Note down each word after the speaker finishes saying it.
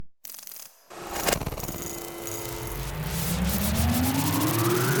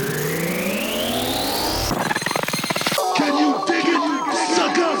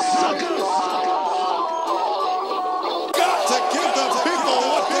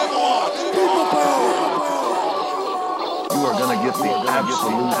get the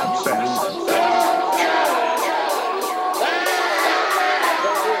absolute best.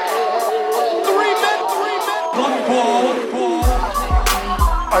 One ball.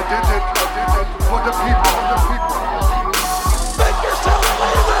 I did it for the people. Make yourself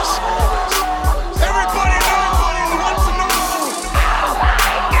famous. Everybody wants to know.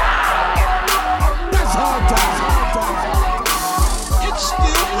 That's hard times. It's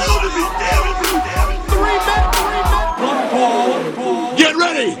still real to me, damn it. Three men. One ball. Get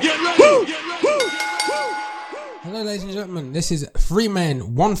ready. Woo. Hello, ladies and gentlemen. This is Three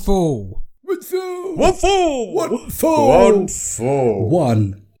Men, One Fall. One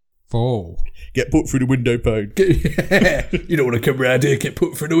fall. Get put through the window pane. You don't want to come round here, get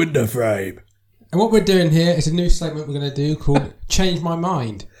put through the window frame. And what we're doing here is a new segment we're going to do called Change My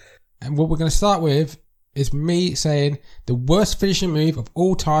Mind. And what we're going to start with is me saying the worst finishing move of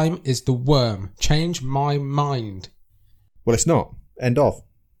all time is the worm. Change my mind. Well, it's not. End of.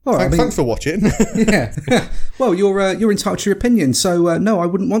 Well, Thanks for watching. Yeah. Well, you're entitled to your opinion, so no, I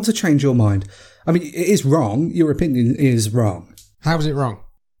wouldn't want to change your mind. I mean, it is wrong. Your opinion is wrong. How is it wrong?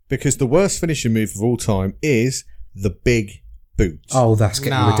 Because the worst finishing move of all time is the big boot. Oh, that's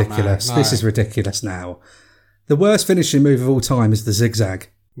getting ridiculous. No. This is ridiculous now. The worst finishing move of all time is the zigzag.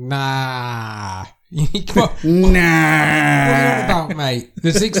 Nah. What Nah. are you on about, mate?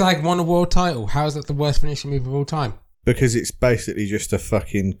 The zigzag won a world title. How is that the worst finishing move of all time? Because it's basically just a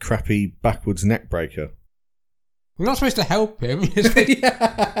fucking crappy backwards neck breaker. You're not supposed to help him.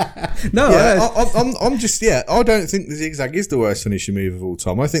 No, I'm just, I don't think the zigzag is the worst finishing move of all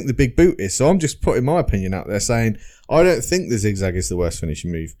time. I think the big boot is. So I'm just putting my opinion out there saying, I don't think the zigzag is the worst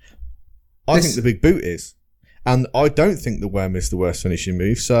finishing move. I think the big boot is. And I don't think the worm is the worst finishing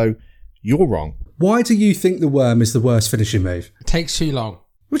move. So you're wrong. Why do you think the worm is the worst finishing move? It takes too long.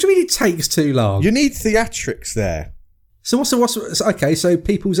 What do you mean it takes too long? You need theatrics there. So what's okay? So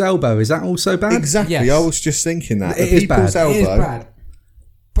people's elbow, is that also bad? Exactly. Yes. I was just thinking that. It is people's bad. elbow. It is bad.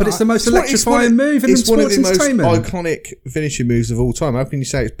 But it's the most electrifying move in It's one of sports the most entertainment. iconic finishing moves of all time. How can you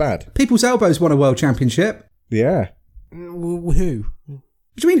say it's bad? People's elbows won a world championship. Yeah. Who? What do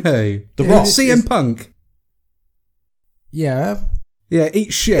you mean who? The Rock. CM Punk. Yeah. Yeah,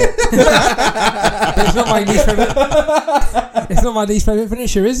 eat shit. But it's not my least favourite. It's not my least favourite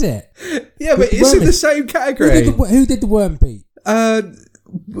finisher, is it? Yeah, but it's in the same category. Who did the worm beat? I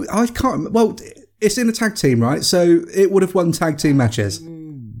can't. Well, it's in a tag team, right? So it would have won tag team matches.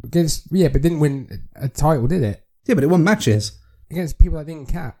 But didn't win a title, did it? Yeah, but it won matches. Against people that didn't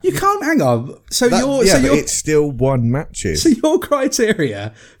cap. You can't hang on. But it's still won matches. So your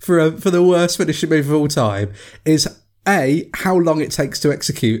criteria for the worst finishing move of all time is A, how long it takes to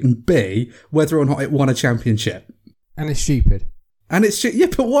execute, and B, whether or not it won a championship. And it's stupid. And it's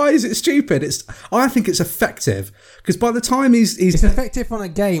but why is it stupid? I think it's effective because by the time he's it's effective on a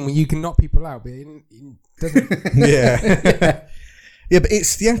game where you can knock people out, but it doesn't. Yeah. Yeah, but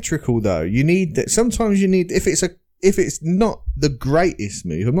it's theatrical though. You need that. Sometimes you need if it's not the greatest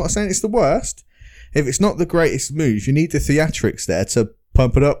move. I'm not saying it's the worst. If it's not the greatest move, you need the theatrics there to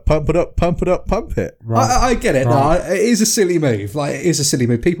pump it up, pump it up, pump it up, pump it. Right. I get it. Right. No, it is a silly move. Like it is a silly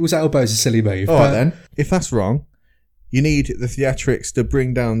move. People's elbow is a silly move. All right then. If that's wrong, you need the theatrics to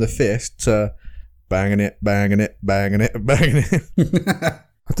bring down the fist to banging it. I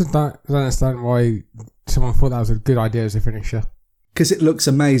don't understand why someone thought that was a good idea as a finisher. Because it looks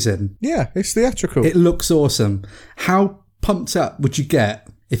amazing. Yeah, it's theatrical. It looks awesome. How pumped up would you get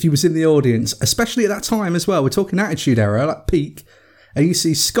if you was in the audience, especially at that time as well? We're talking Attitude Era, like peak, and you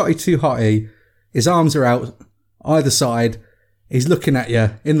see Scotty 2 Hotty, his arms are out either side, he's looking at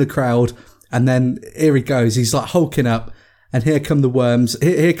you in the crowd, and then here he goes, he's like hulking up, and here come the worms,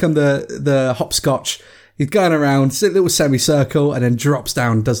 here come the hopscotch, he's going around, a little semicircle, and then drops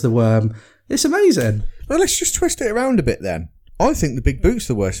down, does the worm. It's amazing. Well, let's just twist it around a bit then. I think the big boot's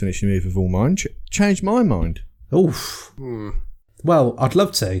the worst finishing move of all mine. Change my mind. Oof. Well, I'd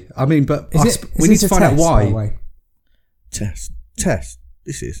love to. I mean, but we need to find out by the why. way? Test.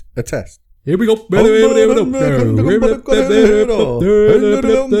 This is a test. Here we go.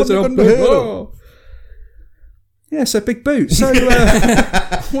 Yeah, so big boot. So,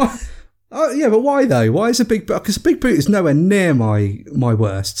 but why though? Why is a big boot? Because a big boot is nowhere near my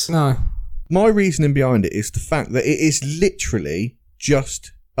worst. No. My reasoning behind it is the fact that it is literally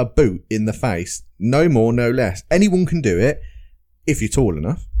just a boot in the face. No more, no less. Anyone can do it if you're tall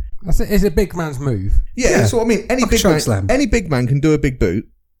enough. It's a big man's move. Yeah, that's what I mean. Any Like big man can do a big boot,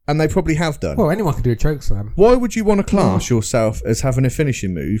 and they probably have done. Well, anyone can do a choke slam. Why would you want to class yourself as having a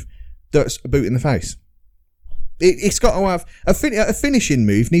finishing move that's a boot in the face? It's got to have a finishing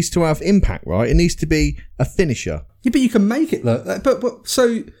move needs to have impact, right? It needs to be a finisher. Yeah, but you can make it look. But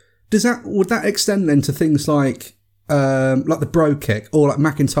so would that extend then to things like the bro kick or like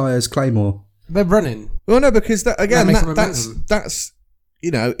McIntyre's Claymore? They're running. Well, no, because that's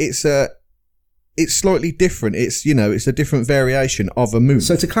it's slightly different. It's a different variation of a move.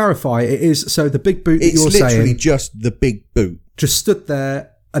 So to clarify, it is the big boot that it's you're saying. It's literally just the big boot. Just stood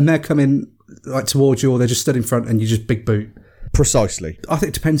there and they're coming like towards you, or they're just stood in front and you just big boot. Precisely. I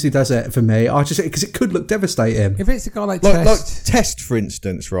think it depends who does it for me. Because it could look devastating. If it's a guy like Test, for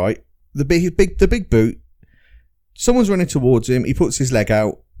instance, right? The big boot. Someone's running towards him. He puts his leg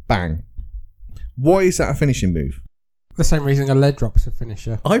out. Bang. Why is that a finishing move? The same reason a leg drop's a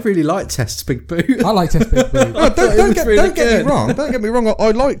finisher. I really like Test's big boot. I like Test's big boot. Don't get me wrong. Don't get me wrong.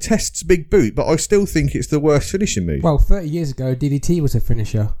 I like Test's big boot, but I still think it's the worst finishing move. Well, 30 years ago, DDT was a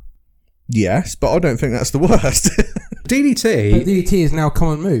finisher. Yes, but I don't think that's the worst. DDT. But DDT is now a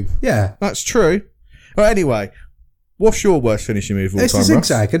common move. Yeah, that's true. Well, anyway, what's your worst finishing move of all it's time, a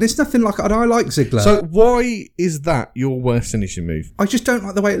zigzag, and it's nothing like. And I like Ziggler. So why is that your worst finishing move? I just don't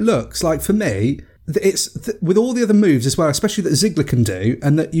like the way it looks. Like for me, it's with all the other moves as well, especially that Ziggler can do,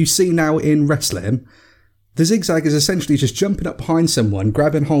 and that you see now in wrestling. The zigzag is essentially just jumping up behind someone,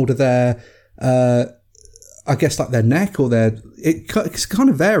 grabbing hold of their, I guess like their neck or it kind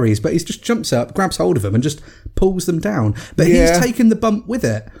of varies, but he just jumps up, grabs hold of them, and just pulls them down. But he's taken the bump with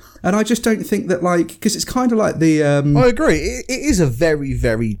it. And I just don't think that, because it's kind of like the... I agree. It is a very,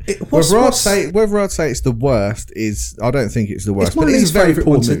 very... Whether I'd say it's the worst is... I don't think it's the worst. It's one of his favourite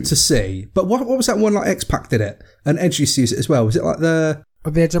ones to see. But what was that one like X-Pac did it? And Edge used to use it as well. Was it like the...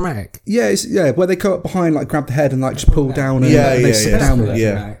 The Edge-O-Matic? Yeah, where they come up behind, grab the head and just pull down and they sit down with it.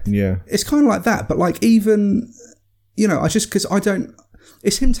 Yeah. It's kind of like that, but even... I just... Because I don't...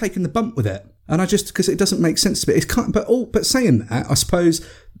 It's him taking the bump with it. And I just... Because it doesn't make sense to me. It's kind but saying that, I suppose...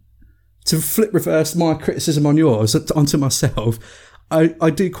 To flip reverse my criticism on yours onto myself, I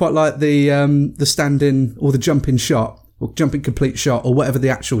do quite like the stand-in or the jumping shot or jumping complete shot or whatever the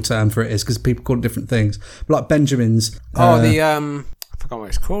actual term for it is, because people call it different things. But like Benjamin's. I forgot what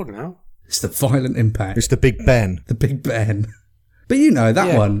it's called now. It's the violent impact. It's the Big Ben. The Big Ben. But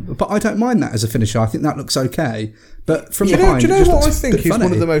that one. But I don't mind that as a finisher. I think that looks okay. But from behind, do you know it just what I looks think is funny.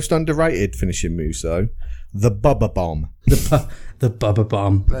 one of the most underrated finishing moves though? The Bubba Bomb. The Bubba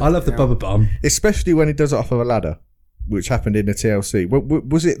Bomb. I love the Bubba Bomb. Especially when he does it off of a ladder, which happened in the TLC.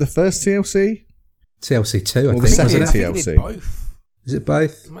 Was it the first TLC? TLC 2, I or think. The second I think he did TLC? both. Is it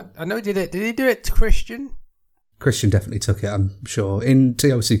both? I know he did it. Did he do it to Christian? Christian definitely took it, I'm sure. In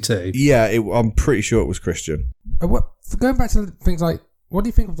TLC 2. Yeah, I'm pretty sure it was Christian. Going back to things like, what do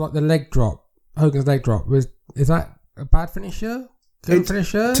you think of the leg drop? Hogan's leg drop. Is that a bad finisher? Good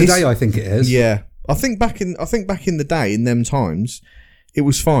finisher? Today, I think it is. Yeah. I think back in the day, in them times, it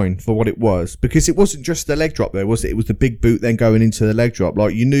was fine for what it was, because it wasn't just the leg drop there, was it? It was the big boot then going into the leg drop.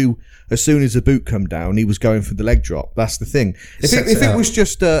 Like, you knew as soon as the boot come down, he was going for the leg drop. That's the thing. If it was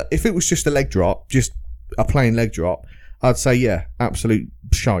just a leg drop, just a plain leg drop, I'd say yeah, absolute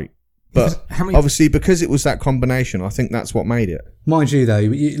shite. But obviously, because it was that combination, I think that's what made it. Mind you, though,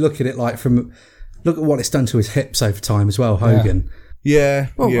 you look at it look at what it's done to his hips over time as well, Hogan. Yeah.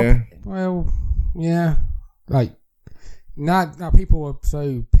 Yeah. Like, now people are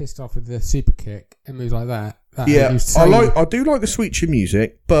so pissed off with the super kick and moves like that. I do like the sweet chin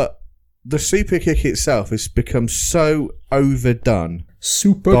music, but the super kick itself has become so overdone.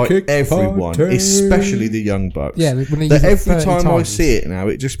 Super kick everyone, party. Especially the Young Bucks. Yeah, when they every time I see it now,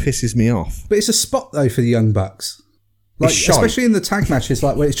 it just pisses me off. But it's a spot though for the Young Bucks. Especially in the tag matches,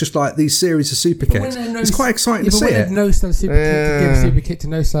 where it's just like these series of super kicks. It's quite exciting to see it. No sell super kick to give a super kick to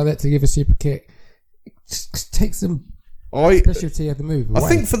no sell it to give a super kick. It just takes some specialty of the move away.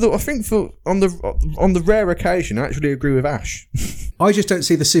 I think for on the rare occasion, I actually agree with Ash. I just don't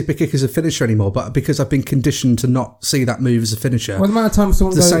see the super kick as a finisher anymore, but because I've been conditioned to not see that move as a finisher. Well, the amount of time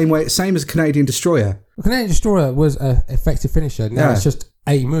someone same as Canadian Destroyer. Well, Canadian Destroyer was an effective finisher. Now it's just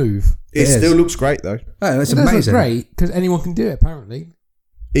a move. It still looks great though. Oh, that's amazing. It does look great because anyone can do it apparently.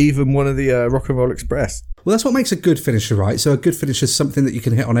 Even one of the Rock and Roll Express. Well, that's what makes a good finisher, right? So a good finisher is something that you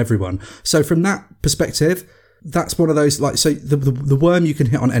can hit on everyone. So from that perspective, that's one of those, so the worm you can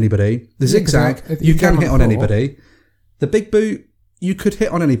hit on anybody. The zigzag, you can hit on anybody. The big boot, you could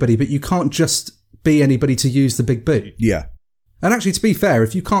hit on anybody, but you can't just be anybody to use the big boot. Yeah. And actually, to be fair,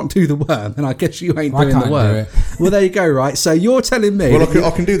 if you can't do the worm, then I guess you ain't doing the worm. Well, there you go, right? So you're telling me... Well,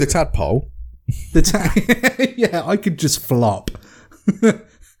 I can do the tadpole. Yeah, I could just flop.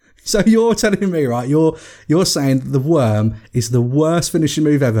 So you're telling me, right, you're saying that the worm is the worst finishing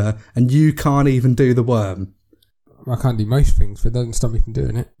move ever, and you can't even do the worm. I can't do most things, but it doesn't stop me from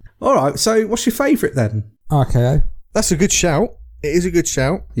doing it. All right, so what's your favourite then? RKO. That's a good shout. It is a good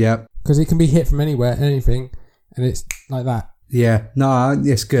shout. Yeah. Because it can be hit from anywhere, anything, and it's like that. Yeah. No,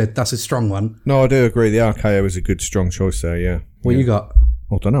 it's good. That's a strong one. No, I do agree. The RKO is a good, strong choice there, yeah. What you got?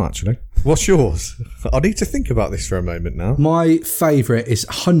 I don't know, actually. What's yours? I need to think about this for a moment now. My favourite is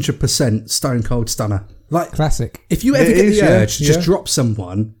 100% Stone Cold Stunner. Like, Classic. if you ever It get is, the yeah, urge to just yeah. drop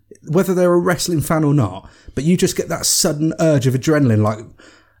someone, whether they're a wrestling fan or not, but you just get that sudden urge of adrenaline, like,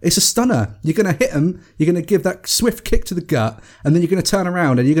 it's a stunner. You're going to hit them, you're going to give that swift kick to the gut, and then you're going to turn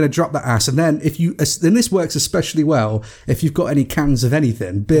around and you're going to drop that ass. And then then this works especially well if you've got any cans of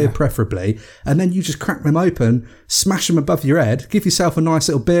anything, beer preferably, and then you just crack them open, smash them above your head, give yourself a nice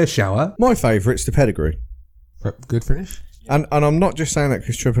little beer shower. My favourite's the Pedigree. Good finish. And I'm not just saying that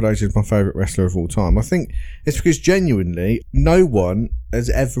because Triple H is my favourite wrestler of all time. I think it's because genuinely no one has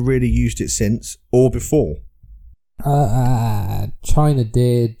ever really used it since or before. China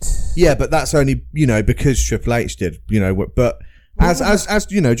did. Yeah, but that's only, because Triple H did, but as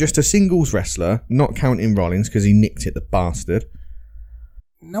just a singles wrestler, not counting Rollins because he nicked it, the bastard.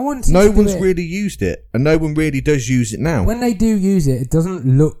 No one's really used it, and no one really does use it now. When they do use it, it doesn't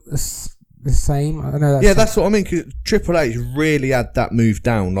look the same. I know that's that's what I mean, because Triple H really had that move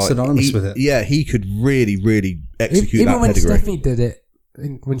down. Like, synonymous with it. Yeah, he could really, really execute even that when Pedigree. Stephanie did it,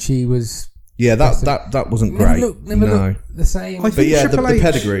 when she was. Yeah, that wasn't great. Never looked the same. But yeah, the Triple H-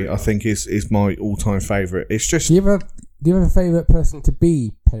 Pedigree, I think, is my all-time favourite. It's just... Do you have a favourite person to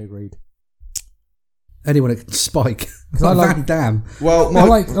be pedigreed? Anyone that can spike. I like- Van Damme. Well, I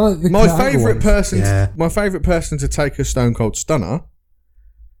like the my Kurt Angle favourite ones. person... Yeah. My favourite person to take a Stone Cold Stunner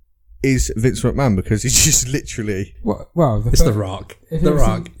is Vince McMahon, because he's just literally... Well, It's The Rock. The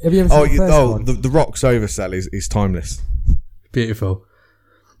Rock. Have you ever seen the first one? The Rock's oversell is timeless. Beautiful.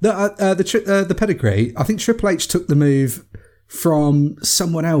 The Pedigree, I think Triple H took the move from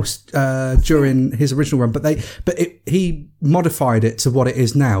someone else during his original run, he modified it to what it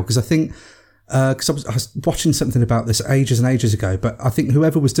is now, because I think because I was watching something about this ages and ages ago, but I think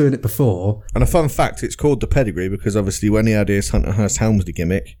whoever was doing it before... And a fun fact, it's called the Pedigree because obviously when he had his Hunter Hearst Helmsley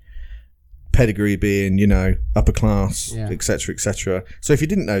gimmick, Pedigree being, upper class, etc., etc. So if you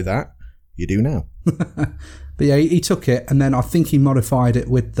didn't know that, you do now. But yeah, he took it, and then I think he modified it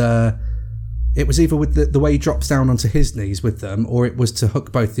with the... It was either with the way he drops down onto his knees with them, or it was to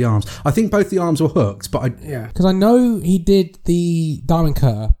hook both the arms. I think both the arms were hooked, but because I know he did the Diamond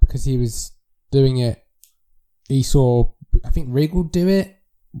Cutter because he was doing it. He saw, I think Regal do it,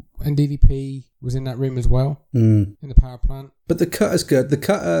 and DDP was in that room as well in the power plant. But the cutter's good. The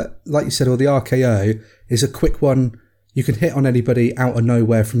cutter, like you said, or the RKO, is a quick one. You can hit on anybody out of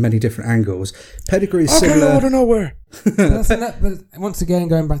nowhere from many different angles. Pedigree is similar. out of nowhere. But once again,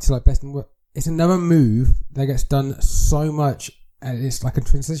 going back to like best and worst, it's another move that gets done so much, and it's like a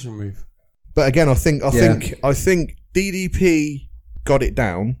transition move. But again, I think DDP got it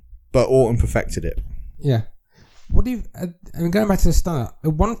down, but Orton perfected it. Yeah. What do you? Going back to the stunner, the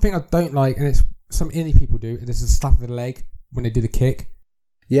one thing I don't like, and it's some indie people do, is a slap of the leg when they do the kick.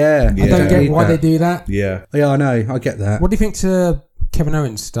 Yeah. I don't get why they do that. Yeah. Yeah, I know. I get that. What do you think to Kevin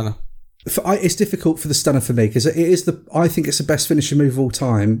Owens' stunner? It's difficult for the stunner for me because I think it's the best finishing move of all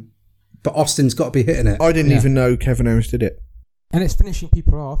time. But Austin's got to be hitting it. I didn't even know Kevin Owens did it. And it's finishing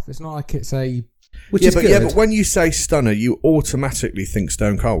people off. It's not like it's a... Which is good. But when you say stunner, you automatically think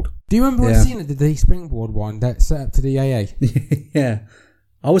Stone Cold. Do you remember when Cena did the springboard one that set up to the AA? Yeah.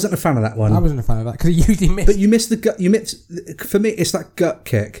 I wasn't a fan of that one. I wasn't a fan of that because he usually missed. But you missed the gut. For me, it's that gut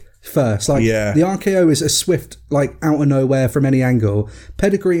kick first. Like the RKO is a swift, like out of nowhere from any angle.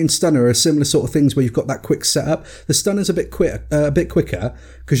 Pedigree and stunner are similar sort of things where you've got that quick setup. The stunner's a bit quicker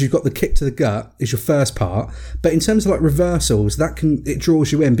because you've got the kick to the gut is your first part. But in terms of like reversals, it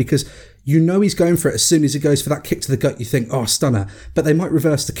draws you in because you know he's going for it as soon as he goes for that kick to the gut. You think, oh, stunner, but they might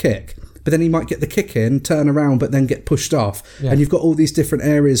reverse the kick. But then he might get the kick in, turn around, but then get pushed off. Yeah. And you've got all these different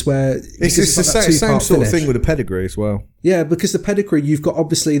areas where... It's the same sort of thing with the pedigree as well. Yeah, because the pedigree, you've got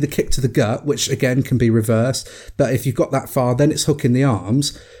obviously the kick to the gut, which again can be reversed. But if you've got that far, then it's hooking the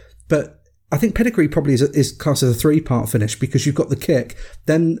arms. But I think pedigree probably is classed as a 3-part finish because you've got the kick,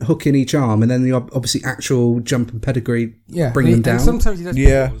 then hooking each arm, and then the obviously actual jump and pedigree bringing them down. And sometimes he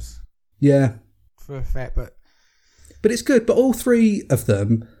does pause. Yeah. For effect, but it's good. But all three of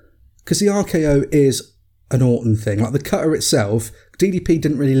them... Because the RKO is an Orton thing. Like the cutter itself, DDP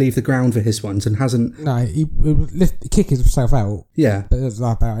didn't really leave the ground for his ones and hasn't... No, he kick himself out. Yeah. But that's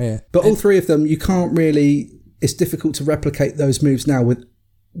about it. But all three of them, you can't really... It's difficult to replicate those moves now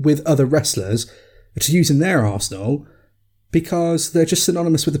with other wrestlers to use in their arsenal. because they're just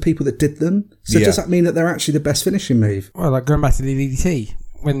synonymous with the people that did them. So Yeah. does that mean that they're actually the best finishing move? Well, like going back to the DDT,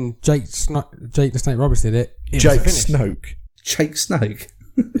 when Jake the Snake Roberts did it, it Jake was a finish. Snoke. Jake Snake.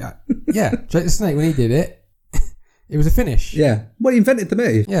 Yeah, Jake the Snake, when he did it, it was a finish. Yeah. Well, he invented the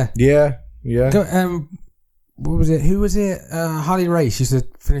move. Yeah. Yeah. What was it? Who was it? Harley Race used to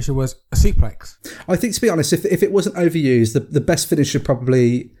finisher was a suplex. I think, to be honest, if it wasn't overused, the best finisher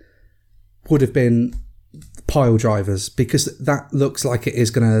probably would have been pile drivers, because that looks like it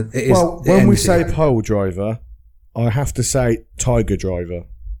is going to... Well, when we say pole driver, I have to say tiger driver.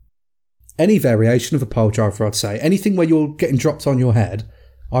 Any variation of a pole driver, I'd say. Anything where you're getting dropped on your head,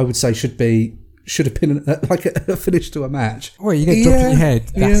 I would say should have been like a finish to a match. Well, you get dropped on your head,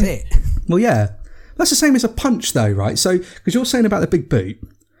 that's it. Well, yeah. That's the same as a punch, though, right? So, because you're saying about the big boot,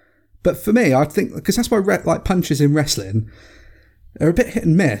 but for me, I think, because that's why like punches in wrestling are a bit hit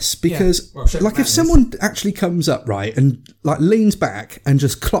and miss, because like if someone actually comes up, right, and like leans back and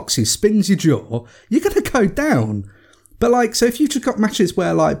just clocks you, spins your jaw, you're going to go down. But like, so if you've just got matches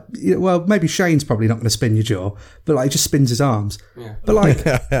where like, well, maybe Shane's probably not going to spin your jaw, but like he just spins his arms. Yeah. But like,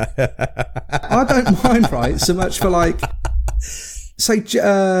 I don't mind, right, so much for like, say,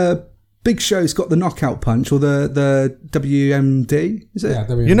 Big Show's got the knockout punch, or the WMD, is it? Yeah,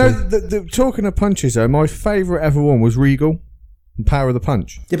 WMD. You know, the talking of punches though, my favourite ever one was Regal, Power of the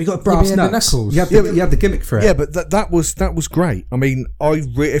Punch. Yeah, but you got brass the knuckles. knuckles. You had the gimmick for it. Yeah, but that was great. I mean,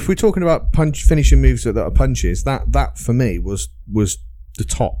 if we're talking about finishing moves that are punches, that for me was the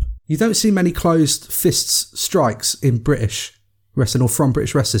top. You don't see many closed fists strikes in British wrestling or from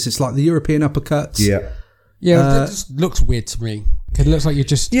British wrestlers. It's like the European uppercuts. Yeah. Yeah, it just looks weird to me. It looks like you're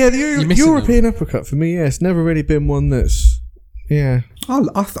just... Yeah, the you're missing European them. uppercut for me, it's never really been one that's... Yeah. I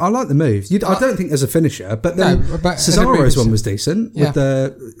like the move. I don't think there's a finisher, but then but Cesaro's one was decent, Yeah. with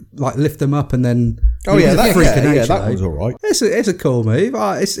the like lift them up and then... Oh yeah, that freaking was all right. It's a cool move.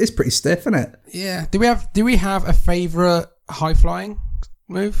 It's pretty stiff, isn't it? Yeah. Do we have a favourite high flying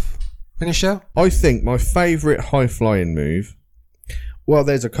move finisher? I think my favourite high flying move... Well,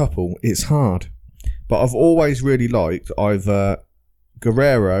 there's a couple. It's hard. But I've always really liked either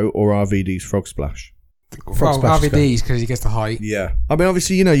Guerrero or RVD's Frog Splash. RVD's because he gets the height. Yeah. I mean,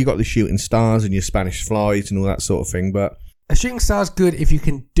 obviously, you got the shooting stars and your Spanish flies and all that sort of thing, but... A shooting star's good if you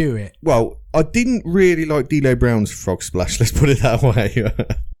can do it. Well, I didn't really like D'Lo Brown's Frog Splash, let's put it that way.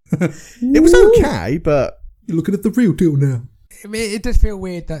 It was okay, but... You're looking at the real deal now. I mean, it does feel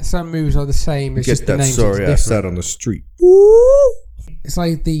weird that some moves are the same. It's Get just the that names sorry are I different. said on the street. It's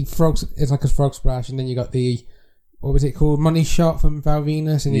like the frogs. It's like a frog splash, and then you got the, what was it called? Money shot from Val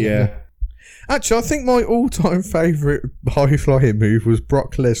Venus. And Yeah. Actually, I think my all-time favourite high-flying move was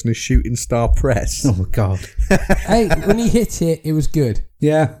Brock Lesnar's shooting star press. Oh my god. Hey, when he hit it, it was good.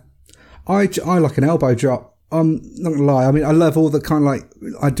 Yeah. I like an elbow drop. I'm not gonna lie. I mean, I love all the kind of like,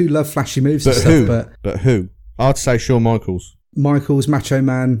 I do love flashy moves and stuff. But who? I'd say Shawn Michaels. Michaels, Macho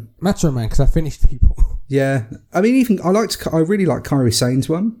Man. Macho Man, because I finished people. Yeah. I mean, even I really like Kairi Sane's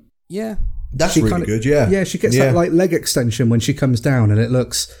one. Yeah. That's She really kinda- good, yeah. Yeah, she gets that like leg extension when she comes down, and it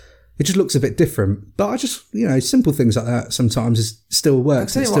just looks a bit different. But I just, simple things like that sometimes still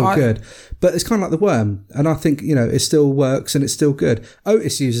works. tell It's you still what, good. But it's kind of like the worm, and I think it still works and it's still good.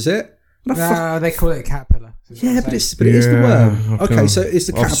 Otis uses it. And No, they call it a caterpillar. yeah, but it is the worm. okay. Okay, so is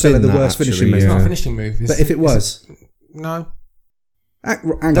the I've caterpillar seen the that, worst finishing actually, move? It's not yeah. a finishing move. But if it was, No.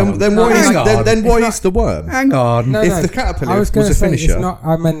 hang on. Then why is the worm? Hang on. No, If no. the caterpillar I was was going a to say finisher. it's not.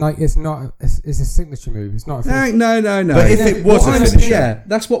 I meant like it's not. It's a signature move. It's not a finisher. No. But if it was a finisher. Yeah,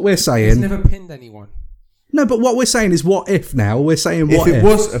 that's what we're It's saying. never pinned anyone. No, but what we're saying is what if now? We're saying If what it if.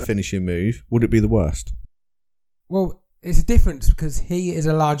 was a finishing move, would it be the worst? Well, it's a difference because he is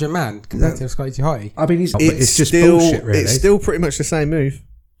a larger man compared to Scotty Too Hotty. I mean, it's just still, bullshit, really. It's still pretty much the same move.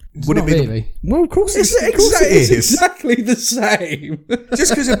 It's Would not it be? really. Well, of course It's it is. exactly the same.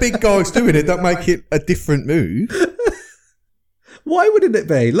 Just because a big guy's doing it, don't make it a different move. Why wouldn't it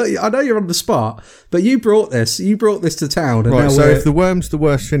be? Look, I know you're on the spot, but you brought this to town, and Right. now So we're... if the worm's the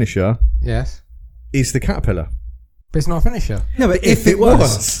worst finisher, Yes, is the caterpillar? but it's not a finisher. no, but If it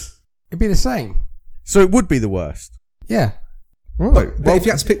was, It'd be the same. so it would be the worst. Yeah, Right. But if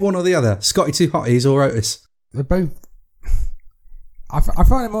you had to pick one or the other, Scotty Too Hotties or Otis? they're both. I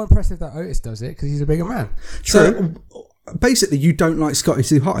find it more impressive that Otis does it because he's a bigger man. So basically, you don't like Scotty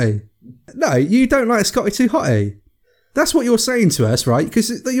Too Hotty. No, you don't like Scotty Too Hotty. That's what you're saying to us, right?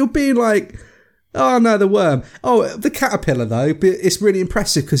 Because you're being like, oh no, the worm. Oh, the caterpillar though, but it's really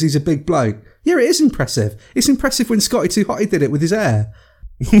impressive because he's a big bloke. Yeah, it is impressive. It's impressive when Scotty Too Hotty did it with his hair.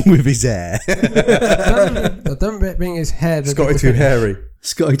 With his hair. Don't bring his hair. Scotty too hairy.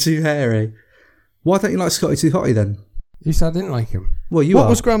 Scotty Too Hairy. Why don't you like Scotty Too Hotty then? You said I didn't like him. Well, What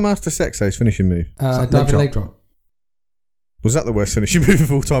was Grandmaster Sexay's finishing move? Diving leg drop. Was that the worst finishing move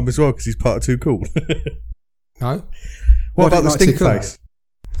of all time as well? Because he's part of Too Cool. No. What about the didn't like stink Too Cool? face?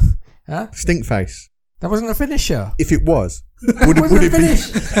 Huh? Stink face. That wasn't a finisher. If it was, It would wasn't a it be?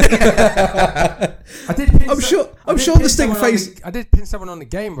 finish. I did. Pin I'm sure the stink face. I did pin someone on the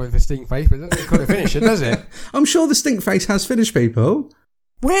game with a stink face, but it doesn't call it a finisher, does it? I'm sure the stink face has finished people.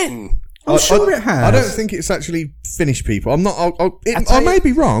 When? I'm sure it has. I don't think it's actually finished people. I'm not. I tell may you-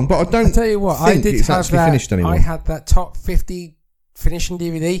 be wrong, but I don't. I tell you what, I think did it's have actually that. finished anyone. I had that top 50 finishing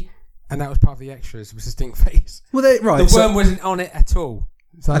DVD, and that was part of the extras. Was the stink face. Well, right. The worm wasn't on it at all,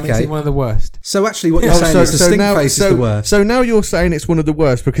 so that makes Okay. it one of the worst. So actually, what you're saying is the stink face is the worst. So now you're saying it's one of the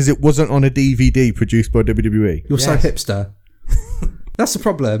worst because it wasn't on a DVD produced by WWE. You're so Yes. hipster. That's the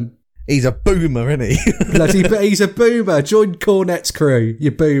problem. He's a boomer, isn't he? Bloody, but he's a boomer. Join Cornette's crew,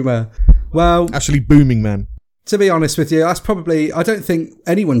 you boomer. Well, Actually, booming man. to be honest with you, that's probably. I don't think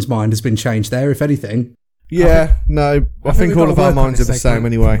anyone's mind has been changed there. If anything, Yeah, no. I think we've all got of to our work on minds are this the same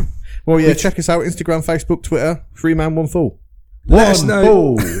segment. anyway. Well, yeah, check us out: Instagram, Facebook, Twitter. 3 man, 1 fool. Let us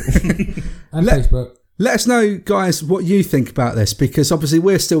know. And Facebook. Let us know, guys, what you think about this, because obviously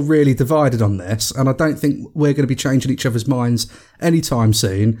we're still really divided on this, and I don't think we're going to be changing each other's minds anytime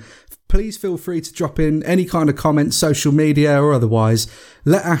soon. Please feel free to drop in any kind of comments, social media or otherwise.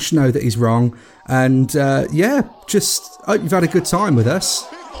 Let Ash know that he's wrong, and just hope you've had a good time with us.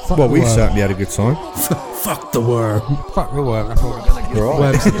 Well, we've certainly had a good time. Fuck the worm. Fuck the worm. That's all we're gonna get.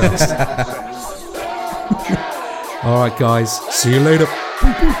 Worm's the best. All right, guys. See you later.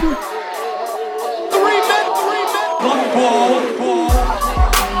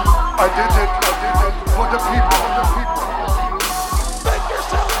 I did it for the people.